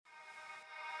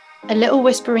A little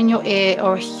whisper in your ear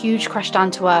or a huge crash down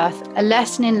to earth, a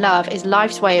lesson in love is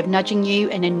life's way of nudging you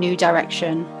in a new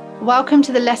direction. Welcome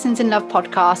to the Lessons in Love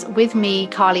podcast with me,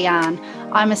 Carly Ann.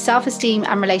 I'm a self-esteem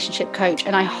and relationship coach,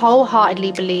 and I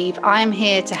wholeheartedly believe I am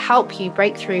here to help you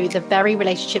break through the very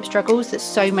relationship struggles that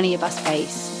so many of us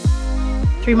face.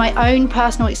 Through my own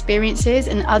personal experiences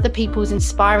and other people's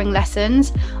inspiring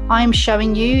lessons, I am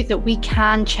showing you that we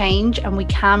can change and we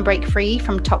can break free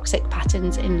from toxic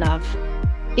patterns in love.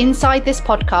 Inside this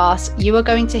podcast, you are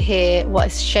going to hear what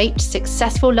has shaped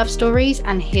successful love stories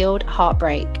and healed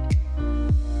heartbreak.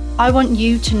 I want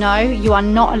you to know you are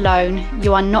not alone,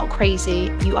 you are not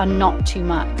crazy, you are not too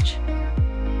much.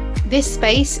 This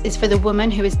space is for the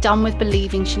woman who is done with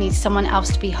believing she needs someone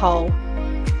else to be whole,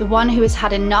 the one who has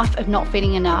had enough of not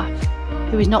feeling enough,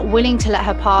 who is not willing to let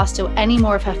her past steal any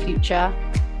more of her future,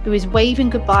 who is waving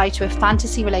goodbye to a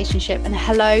fantasy relationship and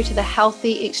hello to the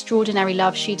healthy, extraordinary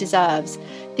love she deserves.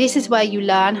 This is where you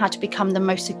learn how to become the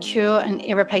most secure and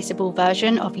irreplaceable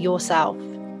version of yourself.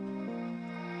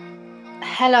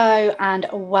 Hello and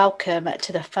welcome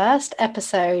to the first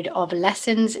episode of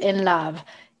Lessons in Love.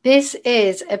 This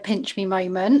is a pinch me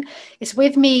moment. It's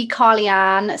with me, Carly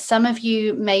Ann. Some of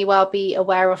you may well be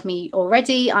aware of me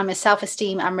already. I'm a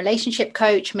self-esteem and relationship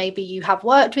coach. Maybe you have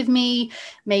worked with me.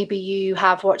 Maybe you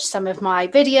have watched some of my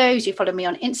videos. You follow me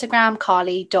on Instagram,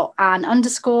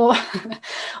 carly.ann_.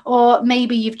 Or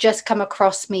maybe you've just come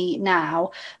across me now.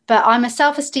 But I'm a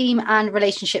self-esteem and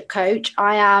relationship coach.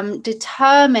 I am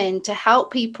determined to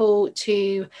help people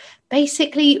to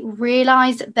basically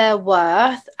realize their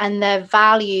worth and their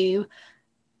value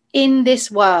in this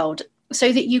world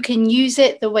so that you can use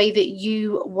it the way that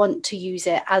you want to use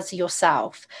it as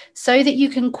yourself, so that you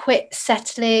can quit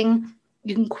settling,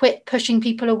 you can quit pushing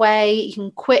people away, you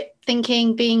can quit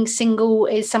thinking being single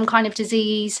is some kind of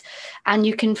disease, and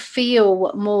you can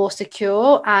feel more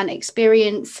secure and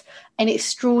experience an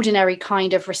extraordinary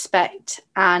kind of respect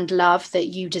and love that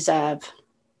you deserve.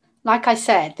 Like I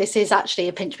said, this is actually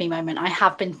a pinch me moment. I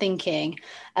have been thinking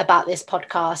about this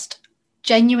podcast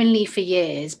genuinely for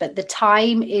years, but the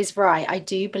time is right. I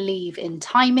do believe in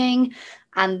timing,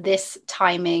 and this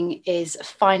timing is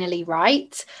finally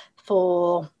right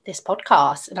for this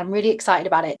podcast, and I'm really excited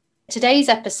about it. Today's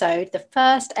episode, the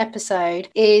first episode,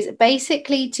 is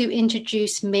basically to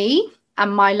introduce me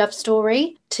and my love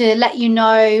story, to let you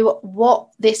know what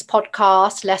this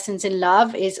podcast, Lessons in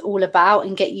Love, is all about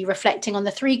and get you reflecting on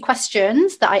the 3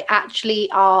 questions that I actually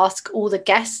ask all the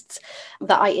guests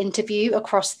that I interview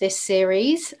across this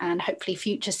series and hopefully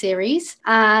future series.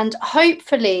 And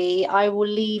hopefully I will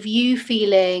leave you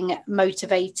feeling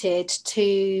motivated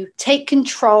to take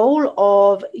control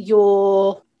of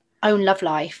your own love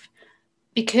life,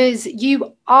 because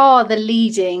you are the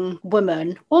leading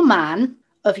woman or man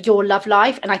of your love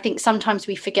life. And I think sometimes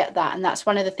we forget that. And that's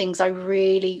one of the things I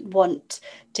really want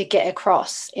to get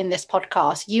across in this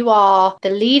podcast. You are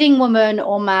the leading woman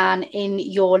or man in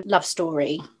your love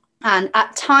story. And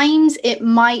at times it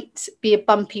might be a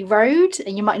bumpy road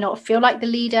and you might not feel like the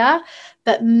leader,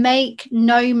 but make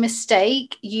no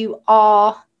mistake, you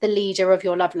are the leader of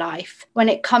your love life. When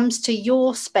it comes to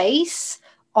your space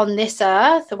on this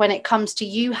earth, when it comes to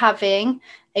you having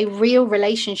a real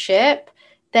relationship,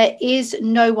 there is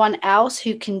no one else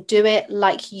who can do it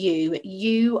like you.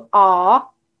 You are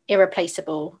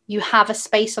irreplaceable. You have a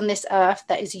space on this earth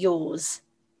that is yours.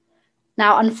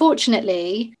 Now,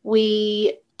 unfortunately,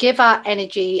 we give our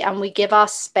energy and we give our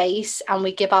space and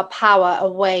we give our power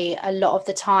away a lot of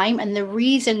the time. And the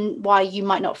reason why you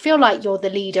might not feel like you're the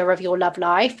leader of your love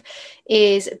life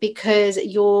is because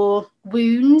your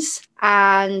wounds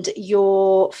and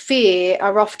your fear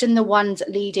are often the ones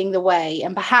leading the way.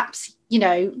 And perhaps, you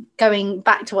know, going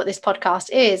back to what this podcast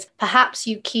is, perhaps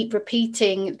you keep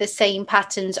repeating the same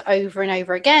patterns over and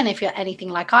over again if you're anything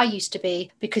like I used to be,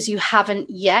 because you haven't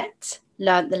yet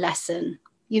learned the lesson.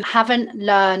 You haven't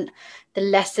learned the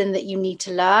lesson that you need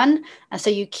to learn. And so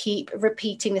you keep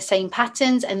repeating the same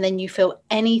patterns, and then you feel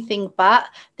anything but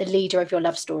the leader of your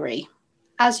love story.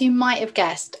 As you might have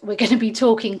guessed, we're going to be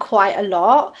talking quite a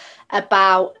lot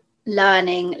about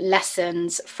learning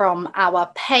lessons from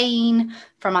our pain,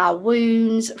 from our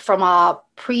wounds, from our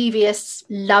previous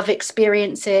love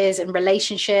experiences and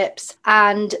relationships.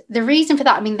 And the reason for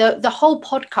that, I mean, the whole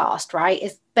podcast, right,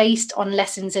 is based on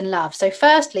lessons in love. So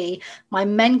firstly, my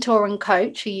mentor and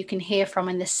coach, who you can hear from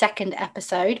in the second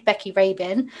episode, Becky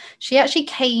Rabin, she actually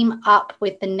came up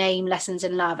with the name Lessons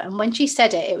in Love. And when she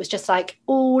said it, it was just like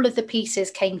all of the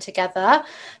pieces came together,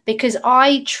 because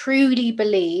I truly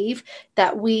believe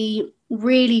that we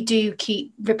really do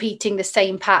keep repeating the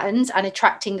same patterns and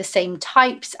attracting the same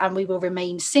types, and we will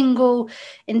remain single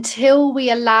until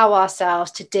we allow ourselves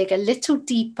to dig a little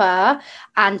deeper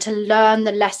and to learn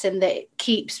the lesson that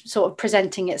keeps sort of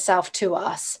presenting itself to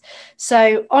us.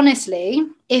 So honestly,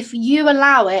 if you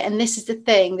allow it, and this is the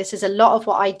thing, this is a lot of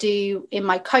what I do in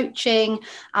my coaching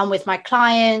and with my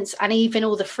clients, and even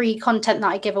all the free content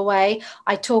that I give away,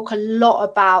 I talk a lot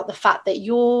about the fact that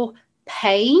your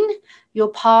pain, your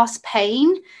past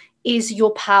pain, is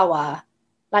your power.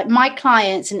 Like, my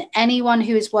clients and anyone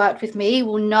who has worked with me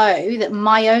will know that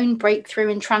my own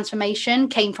breakthrough and transformation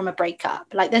came from a breakup.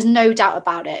 Like, there's no doubt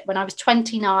about it. When I was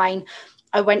 29,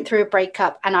 I went through a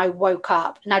breakup and I woke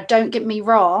up. Now, don't get me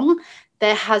wrong,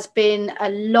 there has been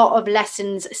a lot of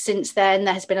lessons since then.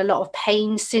 There has been a lot of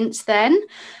pain since then,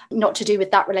 not to do with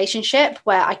that relationship,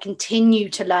 where I continue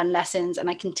to learn lessons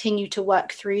and I continue to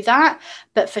work through that.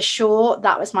 But for sure,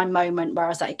 that was my moment where I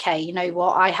was like, okay, you know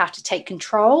what? I have to take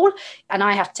control and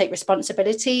I have to take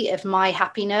responsibility of my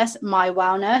happiness, my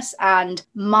wellness, and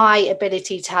my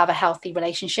ability to have a healthy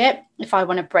relationship if I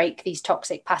want to break these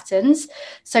toxic patterns.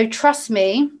 So trust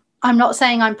me, I'm not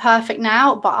saying I'm perfect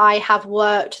now, but I have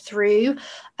worked through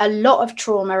a lot of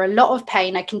trauma, a lot of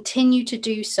pain. I continue to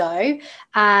do so.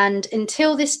 And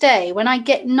until this day, when I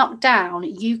get knocked down,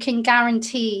 you can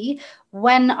guarantee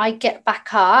when I get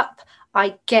back up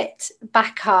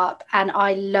and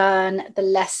I learn the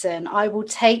lesson. I will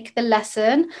take the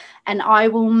lesson and I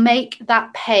will make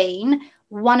that pain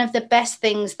one of the best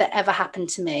things that ever happened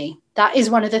to me. That is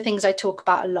one of the things I talk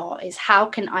about a lot, is how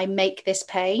can I make this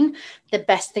pain the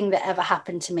best thing that ever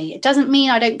happened to me? It doesn't mean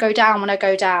I don't go down when I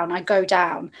go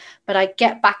down, but I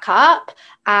get back up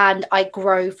and I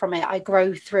grow from it. I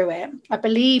grow through it. I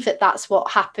believe that that's what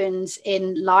happens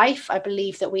in life. I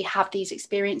believe that we have these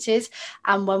experiences,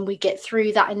 and when we get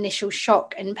through that initial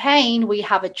shock and pain, we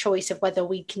have a choice of whether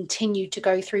we continue to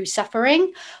go through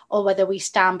suffering or whether we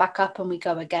stand back up and we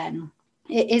go again.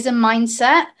 It is a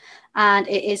mindset and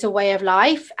it is a way of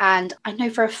life. And I know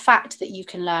for a fact that you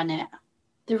can learn it.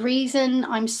 The reason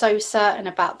I'm so certain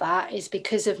about that is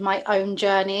because of my own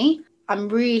journey. I'm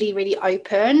really, really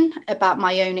open about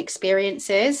my own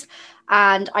experiences.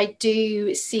 And I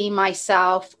do see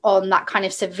myself on that kind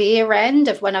of severe end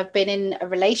of when I've been in a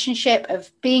relationship, of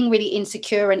being really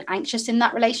insecure and anxious in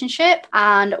that relationship.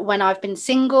 And when I've been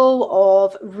single,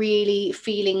 of really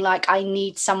feeling like I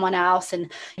need someone else and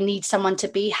I need someone to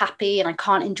be happy and I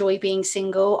can't enjoy being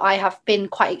single. I have been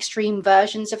quite extreme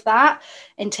versions of that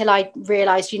until I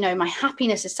realized, my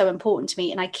happiness is so important to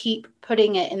me and I keep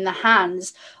putting it in the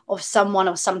hands of someone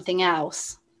or something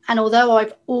else. And although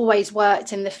I've always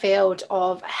worked in the field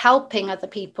of helping other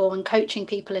people and coaching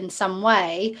people in some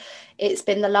way, it's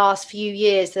been the last few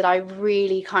years that I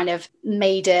really kind of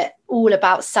made it all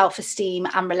about self-esteem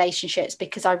and relationships,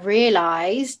 because I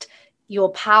realized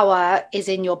your power is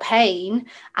in your pain,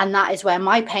 and that is where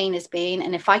my pain has been.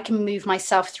 And if I can move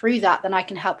myself through that, then I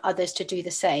can help others to do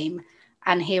the same.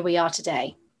 And here we are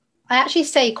today. I actually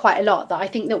say quite a lot that I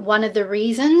think that one of the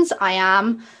reasons I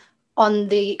am on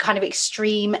the kind of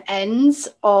extreme ends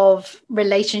of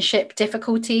relationship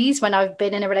difficulties when I've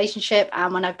been in a relationship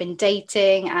and when I've been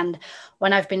dating and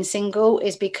when I've been single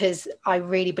is because I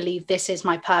really believe this is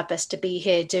my purpose, to be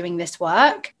here doing this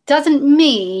work. Doesn't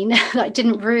mean that I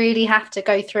didn't really have to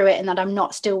go through it and that I'm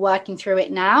not still working through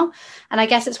it now. And I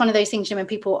guess it's one of those things, when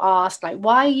people ask, like,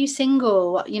 why are you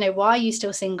single? Why are you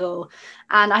still single?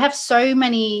 And I have so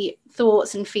many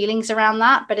thoughts and feelings around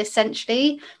that, but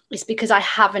essentially it's because I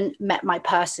haven't met my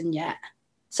person yet.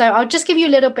 So I'll just give you a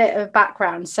little bit of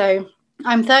background. So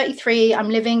I'm 33, I'm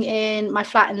living in my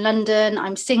flat in London,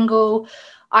 I'm single.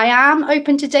 I am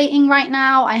open to dating right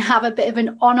now. I have a bit of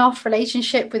an on-off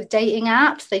relationship with dating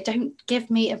apps. They don't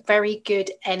give me a very good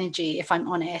energy, if I'm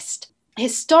honest.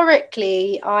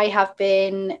 Historically, I have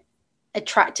been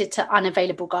attracted to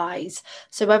unavailable guys.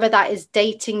 So whether that is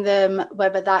dating them,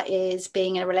 whether that is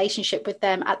being in a relationship with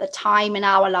them, at the time in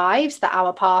our lives that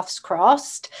our paths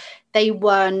crossed, they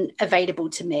weren't available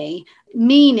to me,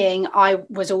 meaning I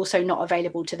was also not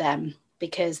available to them,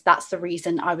 because that's the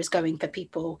reason I was going for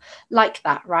people like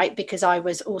that, right? Because I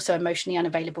was also emotionally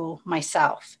unavailable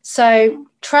myself. So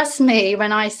trust me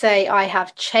when I say I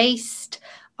have chased,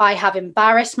 I have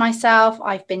embarrassed myself,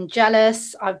 I've been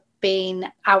jealous, I've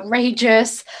been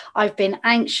outrageous, I've been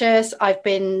anxious, I've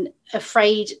been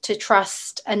afraid to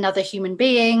trust another human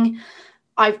being.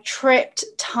 I've tripped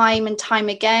time and time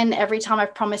again. Every time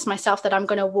I've promised myself that I'm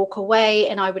going to walk away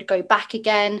and I would go back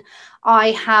again.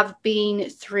 I have been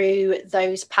through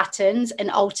those patterns,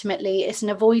 and ultimately it's an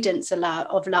avoidance of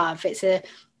love. It's a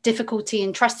difficulty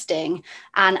in trusting.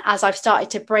 And as I've started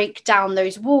to break down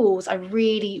those walls, I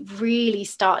really, really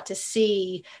start to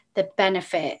see the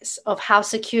benefits of how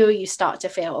secure you start to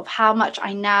feel, of how much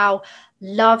I now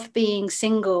love being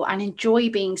single and enjoy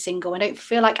being single. I don't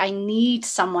feel like I need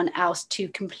someone else to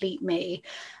complete me.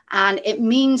 And it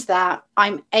means that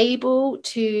I'm able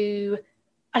to,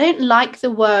 I don't like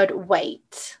the word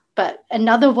wait, but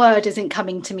another word isn't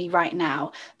coming to me right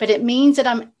now, but it means that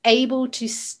I'm able to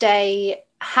stay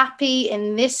happy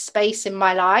in this space in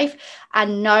my life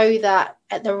and know that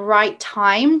at the right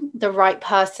time, the right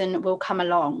person will come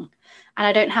along. And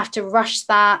I don't have to rush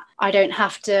that. I don't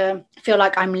have to feel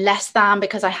like I'm less than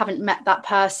because I haven't met that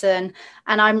person.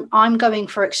 And I'm going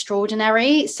for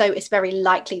extraordinary. So it's very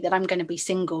likely that I'm going to be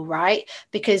single, right?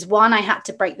 Because one, I had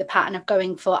to break the pattern of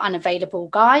going for unavailable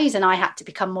guys, and I had to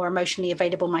become more emotionally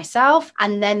available myself.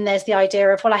 And then there's the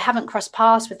idea of, well, I haven't crossed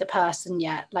paths with the person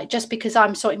yet. Like, just because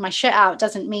I'm sorting my shit out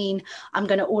doesn't mean I'm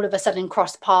going to all of a sudden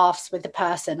cross paths with the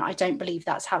person. I don't believe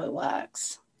that's how it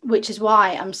works. Which is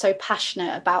why I'm so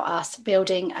passionate about us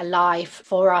building a life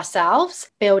for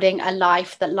ourselves, building a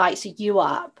life that lights you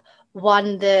up,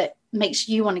 one that makes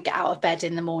you want to get out of bed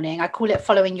in the morning. I call it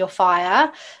following your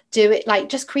fire. Do it, like,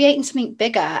 just creating something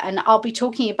bigger. And I'll be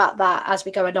talking about that as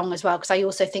we go along as well, because I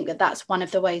also think that that's one of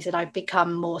the ways that I've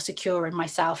become more secure in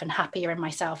myself and happier in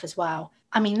myself as well.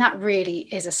 I mean, that really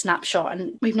is a snapshot,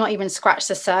 and we've not even scratched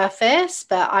the surface.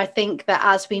 But I think that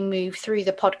as we move through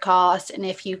the podcast, and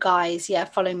if you guys,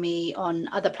 follow me on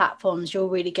other platforms, you'll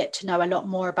really get to know a lot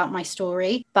more about my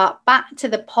story. But back to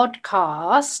the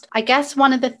podcast, I guess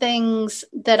one of the things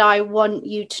that I want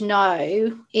you to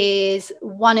know is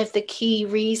one of the key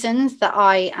reasons that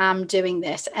I am doing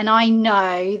this. And I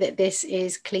know that this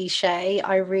is cliche.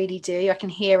 I really do. I can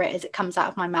hear it as it comes out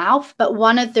of my mouth. But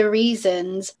one of the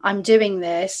reasons I'm doing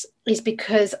this is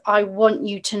because I want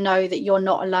you to know that you're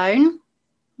not alone.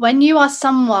 When you are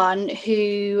someone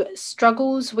who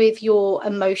struggles with your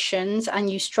emotions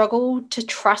and you struggle to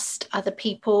trust other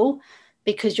people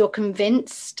because you're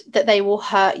convinced that they will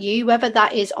hurt you, whether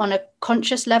that is on a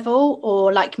conscious level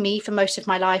or, like me for most of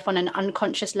my life, on an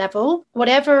unconscious level,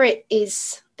 whatever it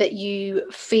is that you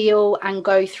feel and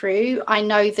go through, I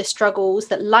know the struggles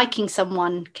that liking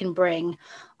someone can bring.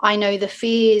 I know the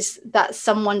fears that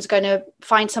someone's going to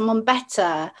find someone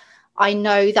better. I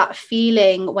know that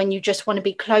feeling when you just want to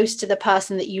be close to the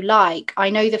person that you like.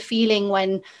 I know the feeling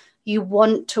when you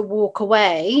want to walk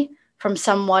away from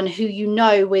someone who you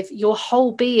know with your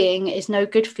whole being is no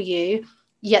good for you.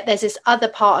 Yet there's this other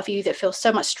part of you that feels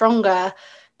so much stronger,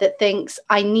 that thinks,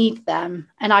 I need them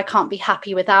and I can't be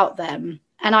happy without them.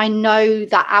 And I know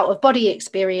that out of body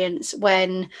experience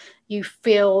when you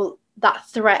feel that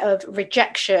threat of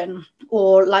rejection,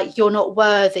 or like you're not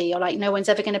worthy, or like no one's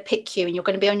ever going to pick you and you're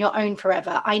going to be on your own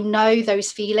forever. I know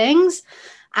those feelings,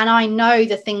 and I know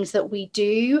the things that we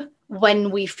do when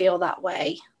we feel that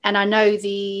way. And I know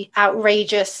the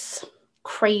outrageous,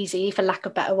 crazy, for lack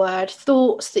of a better word,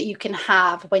 thoughts that you can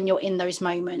have when you're in those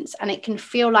moments, and it can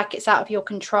feel like it's out of your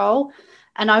control.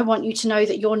 And I want you to know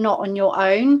that you're not on your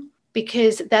own,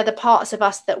 because they're the parts of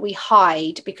us that we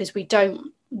hide because we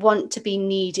don't want to be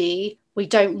needy. We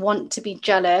don't want to be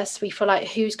jealous. We feel like,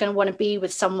 who's going to want to be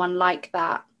with someone like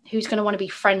that? Who's going to want to be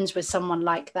friends with someone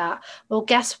like that? Well,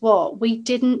 guess what? We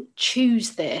didn't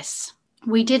choose this.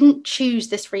 We didn't choose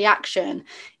this reaction.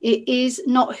 It is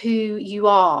not who you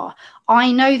are.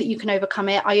 I know that you can overcome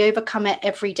it. I overcome it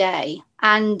every day.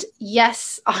 And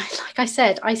yes, like I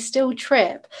said, I still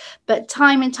trip, but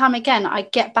time and time again, I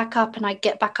get back up and I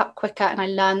get back up quicker, and I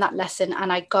learn that lesson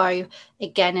and I go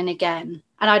again and again.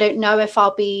 And I don't know if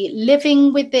I'll be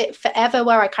living with it forever,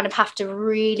 where I kind of have to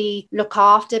really look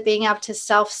after being able to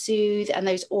self-soothe and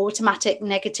those automatic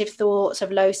negative thoughts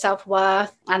of low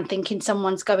self-worth and thinking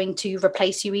someone's going to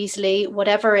replace you easily.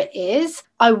 Whatever it is,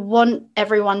 I want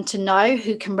everyone to know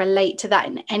who can relate to that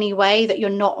in any way that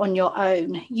you're not on your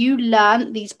own. You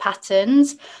learn these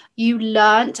patterns. You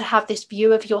learn to have this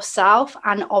view of yourself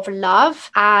and of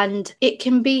love, and it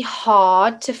can be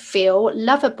hard to feel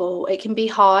lovable. It can be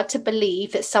hard to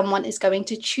believe that someone is going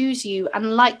to choose you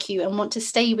and like you and want to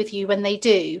stay with you when they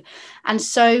do. And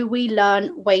so we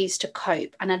learn ways to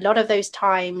cope. And a lot of those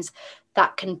times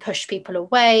that can push people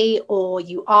away, or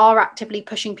you are actively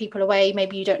pushing people away.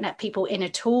 Maybe you don't let people in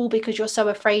at all because you're so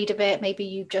afraid of it. Maybe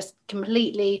you've just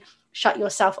completely shut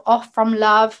yourself off from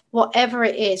love. Whatever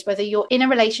it is, whether you're in a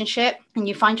relationship and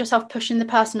you find yourself pushing the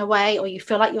person away, or you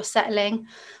feel like you're settling,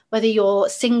 whether you're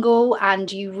single and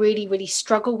you really, really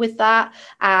struggle with that,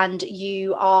 and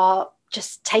you are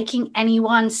just taking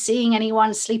anyone, seeing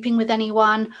anyone, sleeping with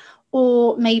anyone,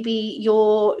 or maybe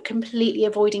you're completely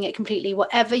avoiding it completely.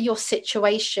 Whatever your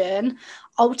situation,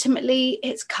 ultimately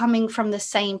it's coming from the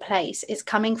same place. It's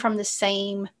coming from the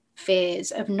same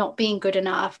fears of not being good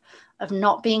enough, of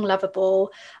not being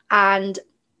lovable. And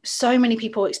so many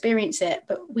people experience it,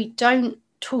 but we don't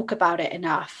talk about it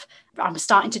enough. I'm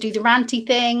starting to do the ranty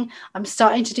thing. I'm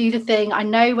starting to do the thing. I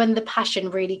know when the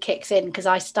passion really kicks in, because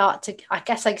I start to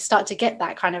get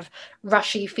that kind of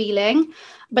rushy feeling.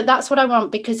 But that's what I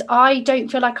want, because I don't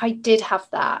feel like I did have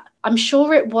that. I'm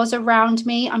sure it was around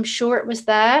me. I'm sure it was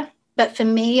there. But for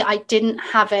me, I didn't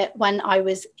have it when I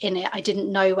was in it. I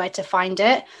didn't know where to find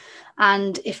it.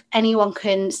 And if anyone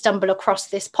can stumble across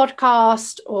this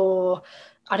podcast, or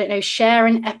I don't know, share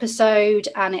an episode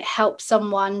and it helps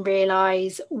someone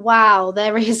realize, wow,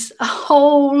 there is a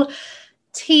whole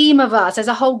team of us, there's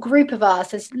a whole group of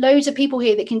us, there's loads of people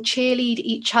here that can cheerlead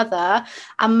each other,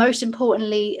 and most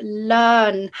importantly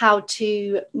learn how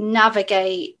to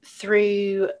navigate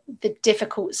through the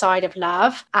difficult side of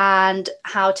love, and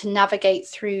how to navigate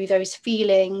through those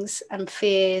feelings and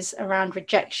fears around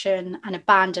rejection and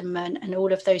abandonment and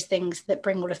all of those things that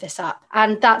bring all of this up.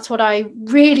 And that's what I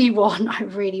really want. I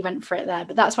really went for it there,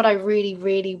 but that's what I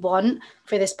really want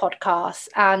for this podcast.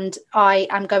 And I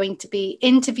am going to be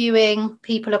interviewing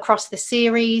people across the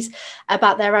series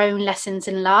about their own lessons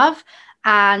in love.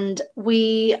 And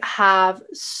we have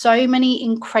so many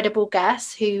incredible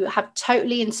guests who have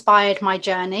totally inspired my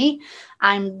journey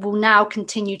and will now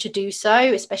continue to do so,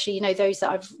 especially, those that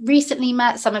I've recently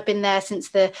met. Some have been there since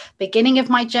the beginning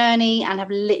of my journey and have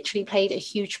literally played a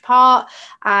huge part,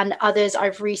 and others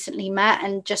I've recently met.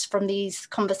 And just from these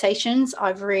conversations,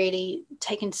 I've really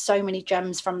taken so many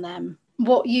gems from them.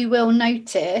 What you will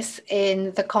notice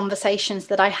in the conversations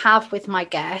that I have with my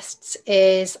guests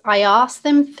is I ask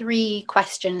them 3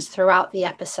 questions throughout the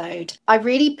episode. I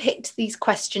really picked these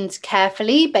questions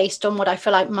carefully based on what I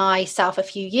feel like myself a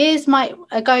few years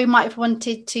ago might have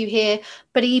wanted to hear,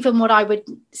 but even what I would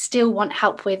still want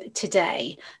help with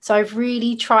today. So I've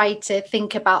really tried to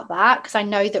think about that, because I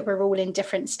know that we're all in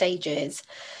different stages.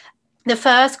 The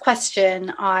first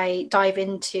question I dive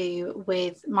into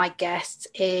with my guests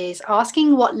is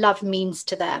asking what love means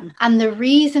to them. And the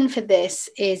reason for this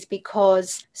is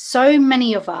because so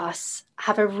many of us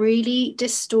have a really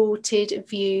distorted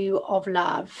view of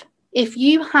love. If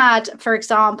you had, for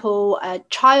example, a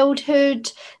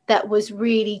childhood that was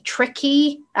really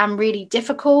tricky and really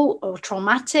difficult or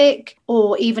traumatic,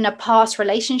 or even a past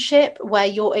relationship where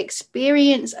your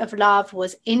experience of love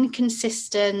was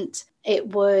inconsistent, it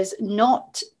was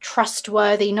not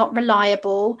trustworthy, not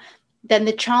reliable, then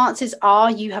the chances are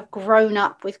you have grown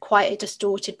up with quite a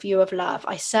distorted view of love.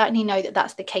 I certainly know that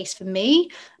that's the case for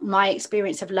me. My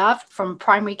experience of love from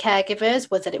primary caregivers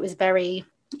was that it was very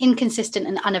inconsistent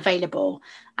and unavailable.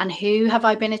 And who have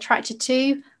I been attracted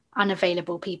to?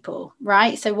 Unavailable people,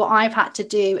 right? So what I've had to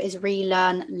do is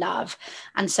relearn love.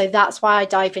 And so that's why I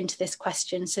dive into this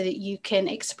question, so that you can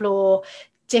explore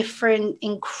different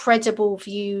incredible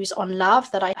views on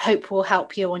love that I hope will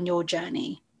help you on your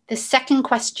journey. The second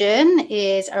question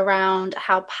is around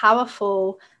how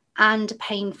powerful and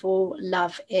painful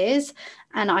love is.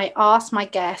 And I ask my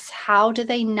guests, how do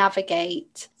they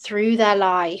navigate through their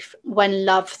life when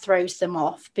love throws them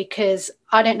off? Because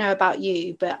I don't know about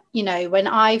you, but when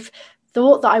I've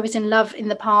thought that I was in love in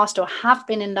the past, or have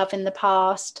been in love in the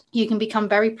past, you can become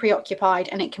very preoccupied,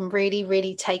 and it can really,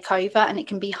 really take over. And it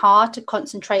can be hard to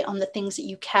concentrate on the things that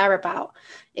you care about.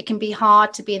 It can be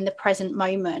hard to be in the present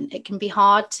moment. It can be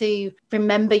hard to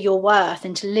remember your worth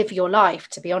and to live your life,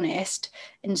 to be honest.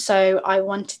 And so I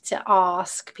wanted to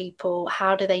ask people,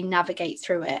 how do they navigate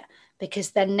through it?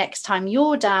 Because then next time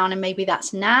you're down, and maybe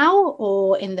that's now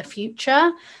or in the future,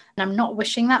 and I'm not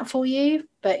wishing that for you,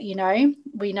 but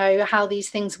we know how these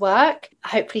things work.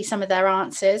 Hopefully some of their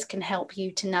answers can help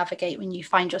you to navigate when you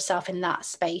find yourself in that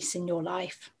space in your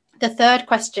life. The third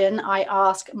question I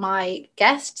ask my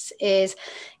guests is,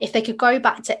 if they could go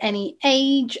back to any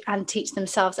age and teach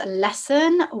themselves a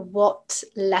lesson, what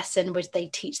lesson would they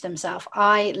teach themselves?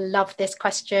 I love this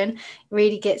question. It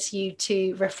really gets you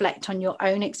to reflect on your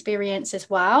own experience as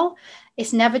well.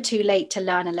 It's never too late to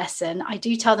learn a lesson. I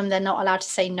do tell them they're not allowed to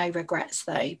say no regrets,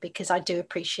 though, because I do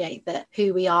appreciate that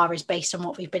who we are is based on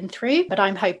what we've been through. But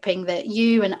I'm hoping that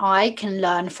you and I can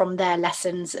learn from their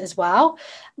lessons as well.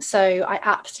 So I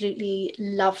absolutely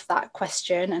love that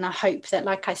question. And I hope that,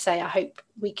 like I say, I hope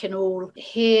we can all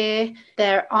hear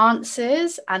their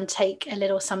answers and take a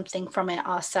little something from it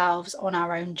ourselves on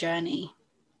our own journey.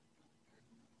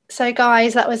 So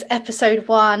guys, that was episode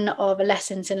 1 of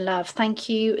Lessons in Love. Thank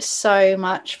you so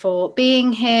much for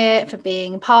being here, for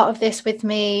being part of this with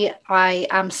me. I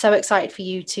am so excited for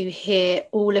you to hear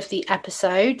all of the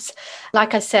episodes.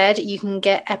 Like I said, you can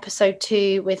get episode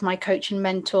 2 with my coach and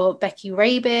mentor, Becky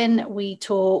Rabin. We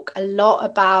talk a lot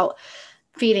about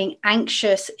feeling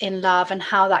anxious in love and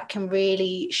how that can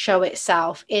really show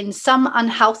itself in some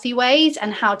unhealthy ways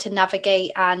and how to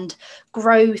navigate and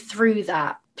grow through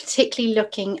that, particularly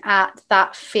looking at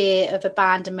that fear of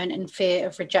abandonment and fear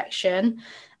of rejection.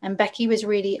 And Becky was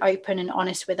really open and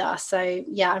honest with us. So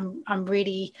yeah, I'm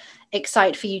really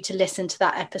excited for you to listen to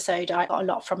that episode. I got a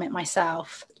lot from it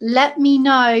myself. Let me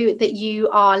know that you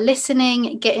are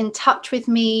listening. Get in touch with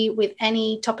me with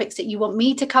any topics that you want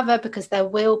me to cover, because there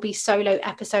will be solo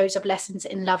episodes of Lessons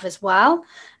in Love as well.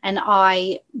 And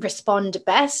I respond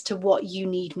best to what you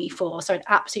need me for. So I'd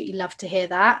absolutely love to hear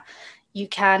that. You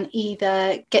can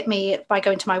either get me by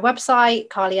going to my website,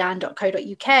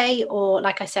 carlyann.co.uk, or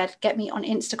like I said, get me on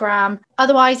Instagram.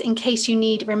 Otherwise, in case you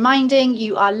need reminding,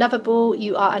 you are lovable,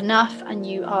 you are enough, and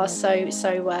you are so,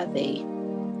 so worthy.